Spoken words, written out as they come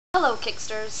Hello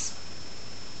Kicksters!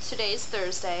 Today's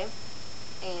Thursday,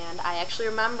 and I actually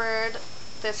remembered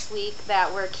this week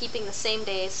that we're keeping the same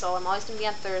day, so I'm always going to be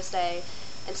on Thursday,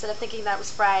 instead of thinking that was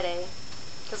Friday,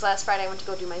 because last Friday I went to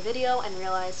go do my video and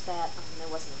realized that there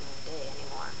wasn't a day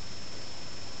anymore.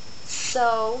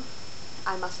 So,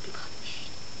 I must be punished.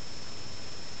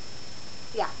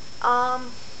 Yeah,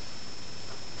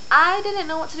 I didn't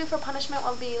know what to do for punishment,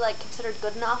 what would be, considered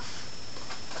good enough.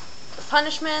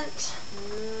 Punishment,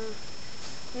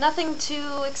 nothing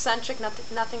too eccentric,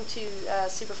 nothing too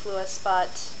superfluous,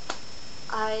 but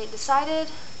I decided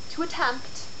to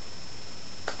attempt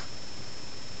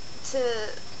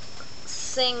to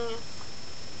sing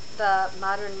the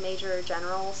Modern Major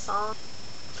General song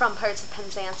from Pirates of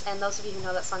Penzance, and those of you who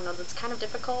know that song know that it's kind of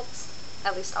difficult.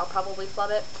 At least I'll probably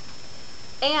flub it.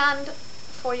 And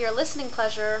for your listening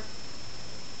pleasure,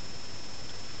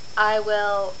 I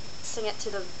will sing it to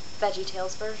the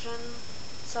VeggieTales version.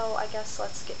 So I guess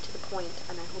let's get to the point,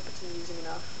 and I hope it's amusing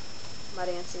enough. My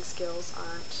dancing skills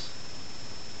aren't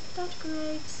that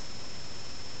great.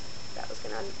 That was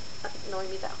gonna annoy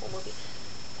me that whole movie.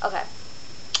 Okay.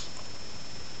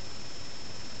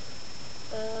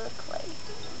 Play.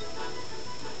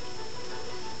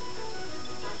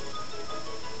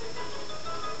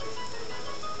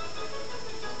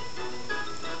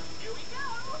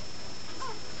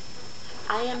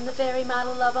 I am the very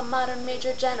model of a modern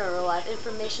major general. I have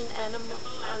information,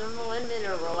 animal and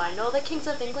mineral. I know the kings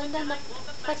of England and the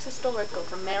facts historical,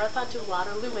 from Marathon to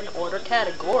Waterloo in order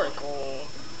categorical.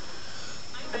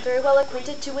 I'm very well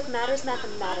acquainted too with matters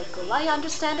mathematical. I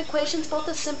understand equations both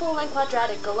as simple and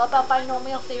quadratical. About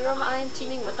binomial theorem I am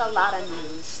teeming with a lot of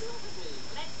news.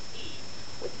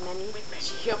 With many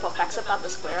cheerful facts about the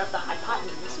square of the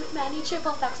hypotenuse. With many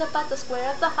cheerful facts about the square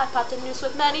of the hypotenuse.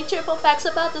 With many cheerful facts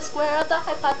about the square of the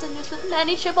hypotenuse. With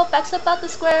many cheerful facts about the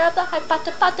square of the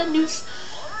hypotenuse.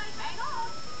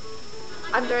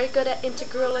 I'm very good at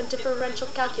integral and differential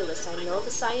calculus. I know the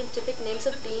scientific names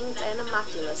of beings and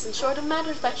homunculus. In short of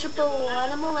matters, vegetable,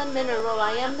 animal, and mineral,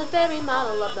 I am the very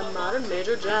model of the modern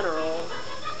major general.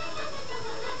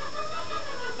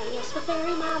 Yes, the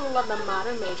very model of the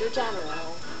modern major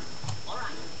general.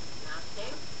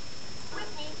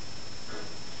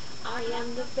 I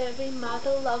am the very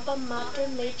model of a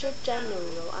modern major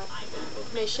general. I have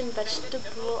information,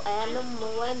 vegetable,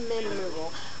 animal, and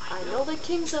mineral. I know the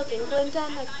kings of England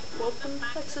and I quote them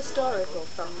facts historical,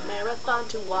 from Marathon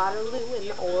to Waterloo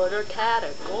in order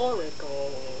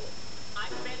categorical.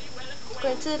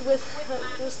 Acquainted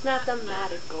with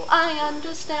mathematical. I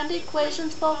understand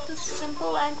equations both as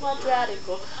simple and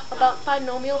quadratical. About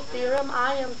binomial theorem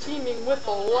I am teeming with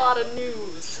a lot of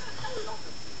news.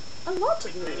 A lot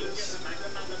of news.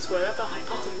 Square of the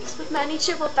hypotenuse. With many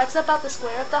cheerful facts about the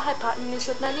square of the hypotenuse.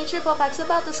 With many cheerful facts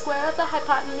about the square of the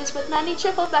hypotenuse. With many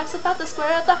cheerful facts about the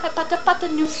square of the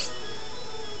hypotenuse.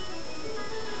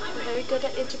 Very good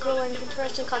at integral and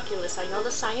differential calculus. I know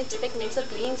the scientific names of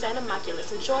beings and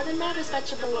homunculus. In short, in matters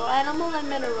vegetable, animal, and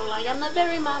mineral, I am the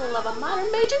very model of a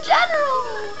modern major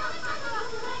general.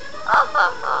 I'm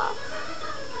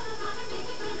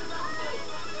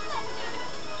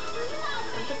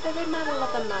the very model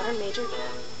of a modern major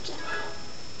general.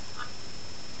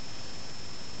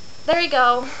 There you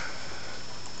go.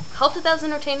 Hope that was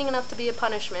entertaining enough to be a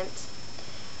punishment.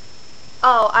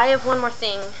 Oh, I have one more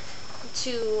thing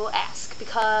to ask,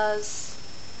 because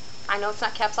I know it's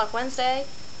not Caps Lock Wednesday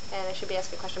and I should be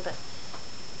asking a question, but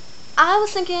I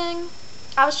was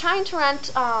trying to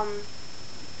rent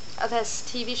this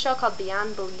TV show called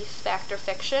Beyond Belief Fact or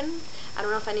Fiction. I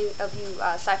don't know if any of you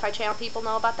Sci-Fi Channel people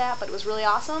know about that, but it was really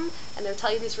awesome, and they would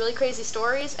tell you these really crazy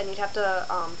stories and you'd have to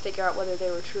figure out whether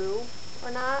they were true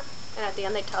or not, and at the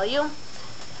end they'd tell you.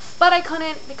 But I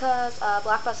couldn't because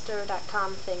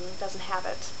Blockbuster.com thing doesn't have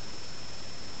it.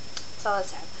 So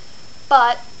that's sad.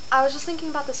 But I was just thinking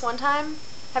about this one time.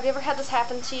 Have you ever had this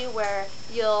happen to you where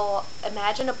you'll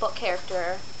imagine a book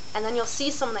character and then you'll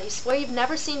see someone that you swear you've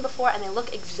never seen before and they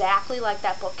look exactly like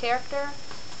that book character?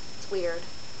 It's weird.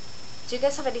 Do you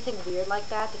guys have anything weird like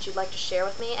that that you'd like to share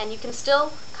with me? And you can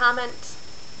still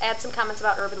add some comments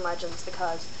about urban legends,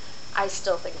 because I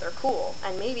still think they're cool.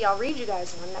 And maybe I'll read you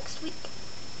guys one next week.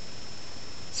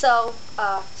 So,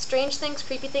 strange things,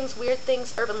 creepy things, weird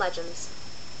things, urban legends.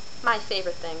 My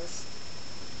favorite things.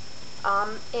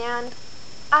 And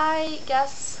I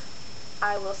guess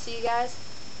I will see you guys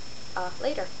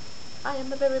later. I am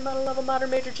the very model of a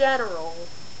modern major general.